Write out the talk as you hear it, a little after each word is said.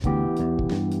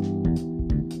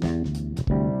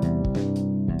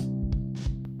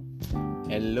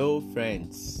Hello,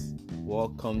 friends.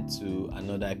 Welcome to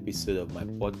another episode of my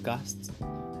podcast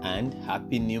and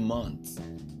Happy New Month.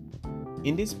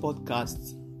 In this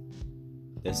podcast,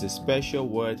 there's a special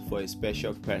word for a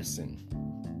special person.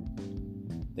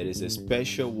 There is a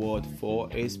special word for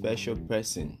a special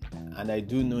person, and I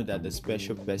do know that the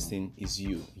special person is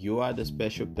you. You are the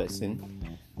special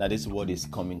person that is what is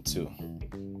coming to.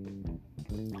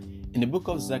 In the book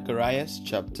of Zechariah,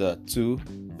 chapter 2,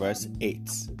 verse 8,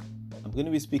 I'm going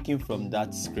to be speaking from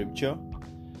that scripture,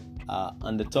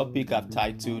 and the topic I've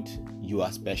titled, You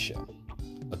Are Special.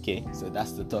 Okay, so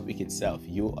that's the topic itself.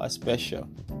 You are special.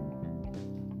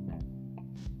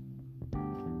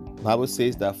 The Bible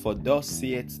says that, for thus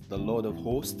saith the Lord of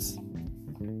hosts.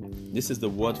 This is the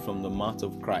word from the mouth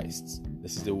of Christ.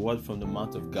 This is the word from the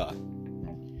mouth of God.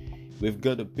 We've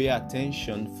got to pay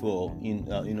attention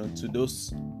to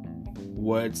those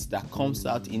words that comes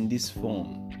out in this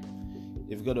form.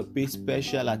 You've got to pay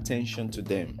special attention to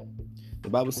them. The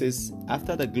Bible says,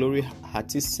 after the glory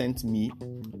hath he sent me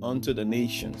unto the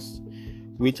nations,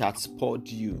 which hath spoiled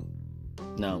you.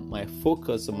 Now, my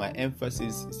focus or my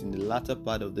emphasis is in the latter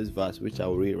part of this verse, which I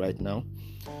will read right now.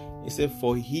 It said,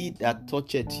 for he that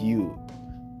toucheth you,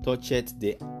 toucheth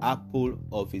the apple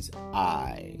of his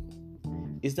eye.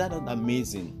 Is that not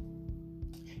amazing?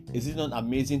 Is it not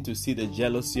amazing to see the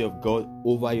jealousy of God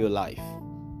over your life?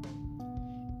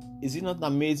 Is it not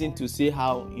amazing to see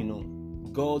how,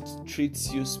 God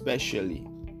treats you specially?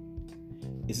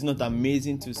 Is it not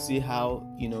amazing to see how,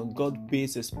 God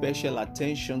pays a special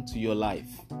attention to your life?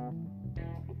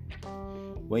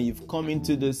 When you've come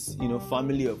into this,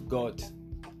 family of God,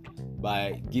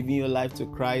 by giving your life to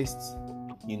Christ,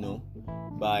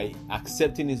 by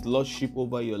accepting his lordship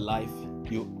over your life,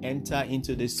 you enter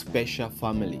into this special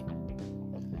family.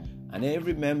 And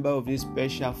every member of this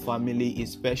special family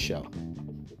is special.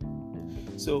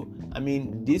 So,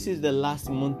 this is the last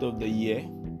month of the year,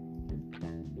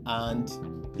 and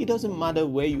it doesn't matter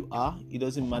where you are, it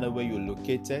doesn't matter where you're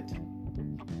located,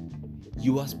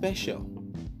 you are special.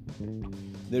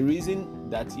 The reason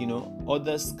that,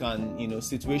 others can,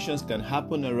 situations can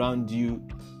happen around you,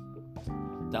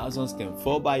 thousands can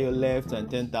fall by your left and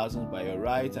 10,000 by your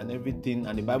right and everything,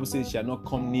 and the Bible says it shall not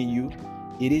come near you,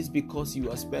 it is because you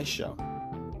are special.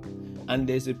 And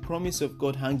there's a promise of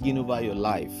God hanging over your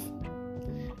life.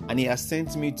 And he has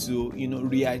sent me to,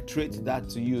 reiterate that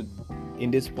to you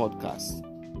in this podcast,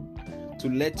 to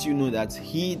let you know that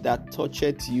he that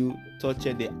toucheth you,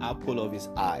 toucheth the apple of his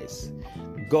eyes.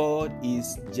 God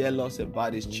is jealous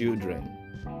about his children.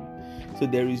 So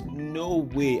there is no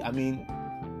way,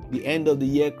 the end of the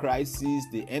year crisis,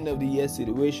 the end of the year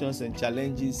situations and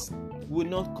challenges will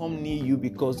not come near you,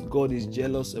 because God is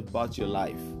jealous about your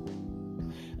life.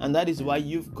 And that is why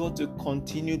you've got to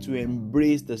continue to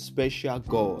embrace the special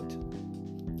God,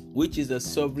 which is the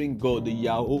sovereign God, the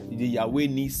Yahweh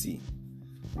Nisi,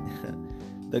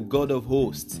 the God of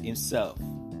hosts himself,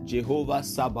 Jehovah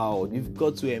Sabaoth. You've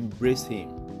got to embrace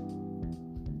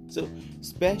him. So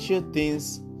special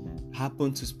things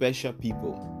happen to special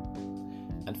people.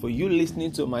 And for you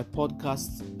listening to my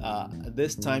podcast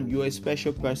this time, you're a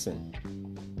special person.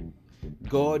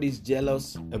 God is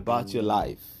jealous about your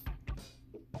life.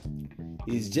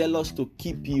 He's jealous to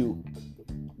keep you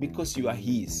because you are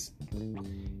his.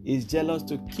 He's jealous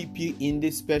to keep you in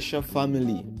this special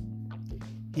family.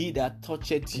 He that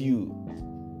toucheth you,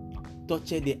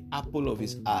 toucheth the apple of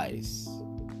his eyes.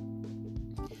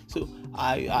 So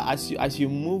as you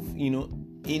move,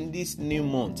 in this new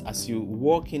month, as you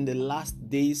walk in the last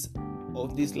days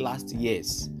of these last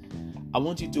years, I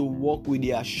want you to walk with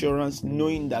the assurance,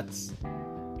 knowing that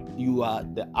you are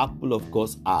the apple of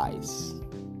God's eyes.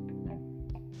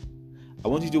 I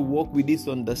want you to walk with this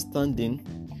understanding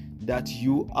that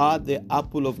you are the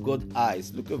apple of God's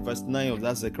eyes. Look at verse 9 of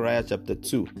that Zechariah chapter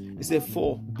 2. It says,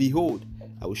 for behold,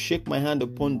 I will shake my hand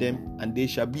upon them, and they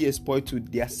shall be a spoil to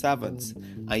their servants,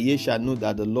 and ye shall know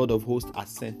that the Lord of hosts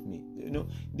has sent me.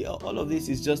 All of this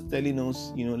is just telling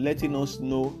us, letting us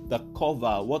know the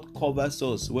cover, what covers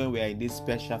us when we are in this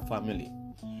special family.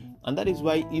 And that is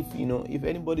why if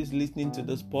anybody's listening to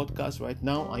this podcast right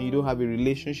now and you don't have a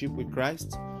relationship with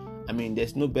Christ,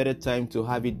 there's no better time to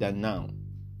have it than now.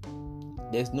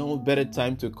 There's no better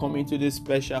time to come into this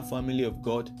special family of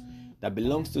God that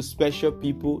belongs to special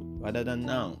people rather than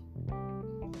now.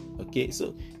 Okay,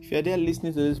 so if you're there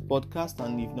listening to this podcast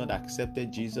and you've not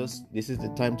accepted Jesus, this is the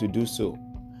time to do so.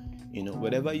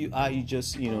 Wherever you are, you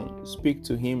just, speak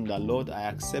to him that, Lord, I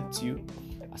accept you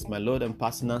as my Lord and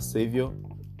personal Savior.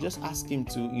 Just ask him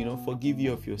to, forgive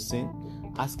you of your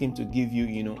sin. Ask him to give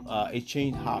you, a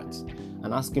changed heart,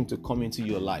 and ask him to come into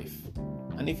your life.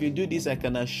 And if you do this, I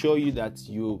can assure you that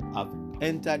you have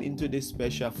entered into this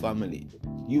special family.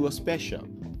 You are special.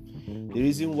 The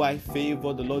reason why the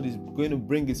Lord is going to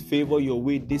bring His favor your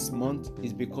way this month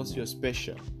is because you're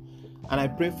special. And I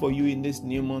pray for you in this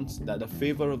new month that the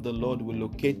favor of the Lord will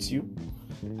locate you.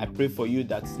 I pray for you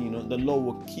that the Lord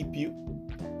will keep you.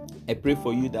 I pray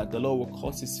for you that the Lord will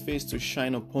cause His face to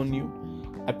shine upon you.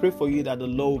 I pray for you that the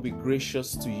Lord will be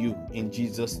gracious to you in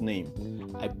Jesus' name.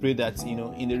 I pray that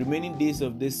in the remaining days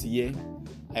of this year,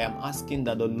 I am asking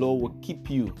that the Lord will keep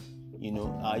you.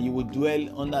 You will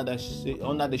dwell under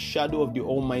the shadow of the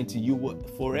Almighty. You will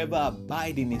forever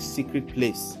abide in His secret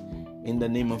place. In the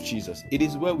name of Jesus. It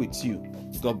is well with you.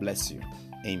 God bless you.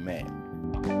 Amen.